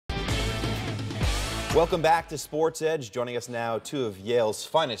Welcome back to Sports Edge. Joining us now, two of Yale's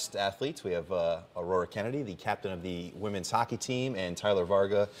finest athletes. We have Aurora Kennedy, the captain of the women's hockey team, and Tyler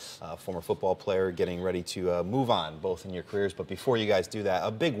Varga, former football player, getting ready to move on, both in your careers. But before you guys do that,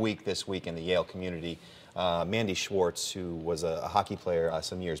 a big week this week in the Yale community. Mandi Schwartz, who was a hockey player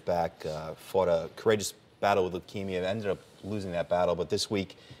some years back, fought a courageous battle with leukemia, ended up losing that battle, but this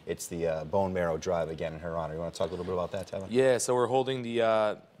week it's the bone marrow drive again in her honor. You want to talk a little bit about that, Tyler? Yeah, so we're holding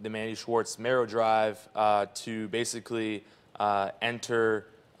the Mandi Schwartz marrow drive to basically enter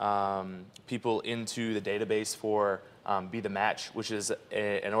people into the database for Be the Match, which is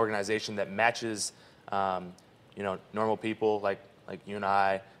an organization that matches normal people like you and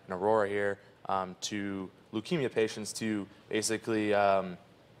I and Aurora here to leukemia patients to basically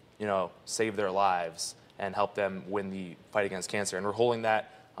save their lives and help them win the fight against cancer. And we're holding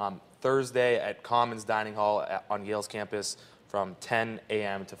that Thursday at Commons Dining Hall on Yale's campus from 10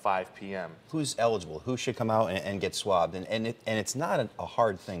 a.m. to 5 p.m. Who's eligible? Who should come out and get swabbed? And it's not a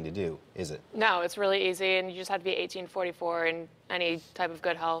hard thing to do, is it? No, it's really easy, and you just have to be 1844 and any type of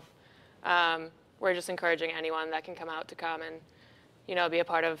good health. We're just encouraging anyone that can come out to come and be a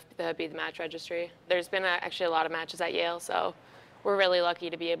part of the Be the Match registry. There's been actually a lot of matches at Yale, so we're really lucky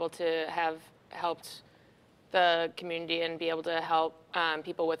to be able to have helped the community and be able to help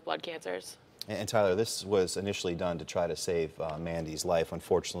people with blood cancers. And Tyler, this was initially done to try to save Mandi's life.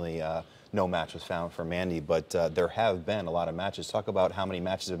 Unfortunately, no match was found for Mandi, but there have been a lot of matches. Talk about how many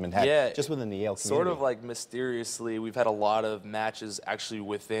matches have been had just within the Yale community. Sort of like mysteriously, we've had a lot of matches actually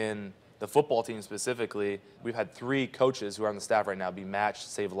within the football team specifically. We've had 3 coaches who are on the staff right now be matched,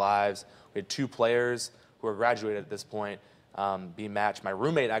 save lives. We had 2 players who are graduated at this point be matched. My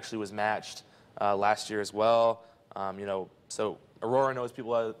roommate actually was matched last year as well. So Aurora knows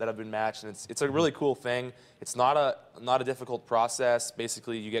people that have been matched, and it's a really cool thing. It's not a difficult process.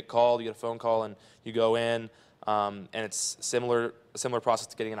 Basically, you get called, you get a phone call, and you go in, and it's a similar process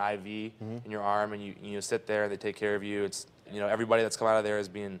to getting an IV in your arm, and you sit there and they take care of you. It's everybody that's come out of there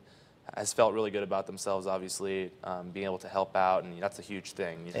has felt really good about themselves, obviously, being able to help out, and that's a huge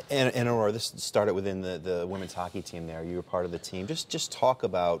thing. And Aurora, this started within the women's hockey team there. You were part of the team. Just talk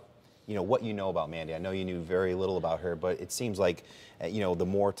about what you know about Mandi. I know you knew very little about her, but it seems like the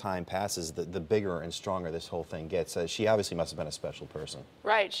more time passes, the bigger and stronger this whole thing gets. She obviously must have been a special person.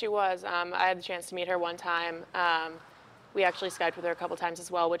 Right, she was. I had the chance to meet her one time. We actually Skyped with her a couple times as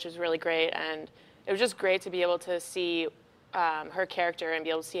well, which was really great, and it was just great to be able to see her character and be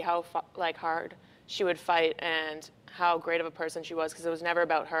able to see how hard she would fight and how great of a person she was, because it was never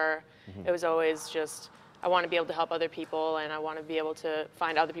about her. It was always just, I want to be able to help other people, and I want to be able to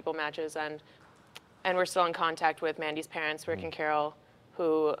find other people matches, and we're still in contact with Mandi's parents, Rick and Carol,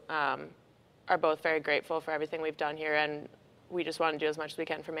 who are both very grateful for everything we've done here, and we just want to do as much as we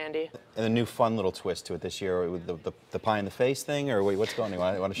can for Mandi. And a new fun little twist to it this year with the pie in the face thing, or what's going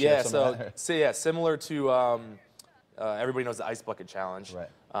on? You want to share some of that? So similar to everybody knows the Ice Bucket Challenge.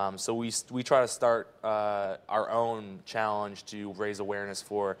 Right. So we try to start our own challenge to raise awareness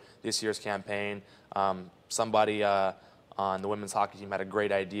for this year's campaign. Somebody on the women's hockey team had a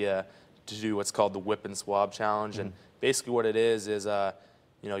great idea to do what's called the Whip and Swab Challenge, and basically what it is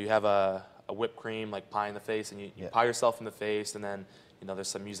you have a whipped cream like pie in the face, and you pie yourself in the face, and then there's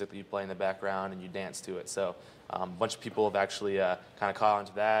some music that you play in the background and you dance to it. So a bunch of people have actually kind of caught on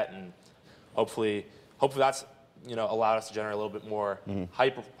to that, and hopefully that's allowed us to generate a little bit more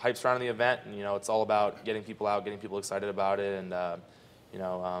hype surrounding the event. And it's all about getting people out, getting people excited about it, and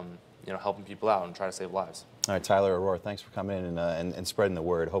helping people out and trying to save lives. All right, Tyler, Aurora, thanks for coming in and spreading the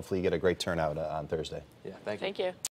word. Hopefully you get a great turnout on Thursday. Yeah, thank you. Thank you.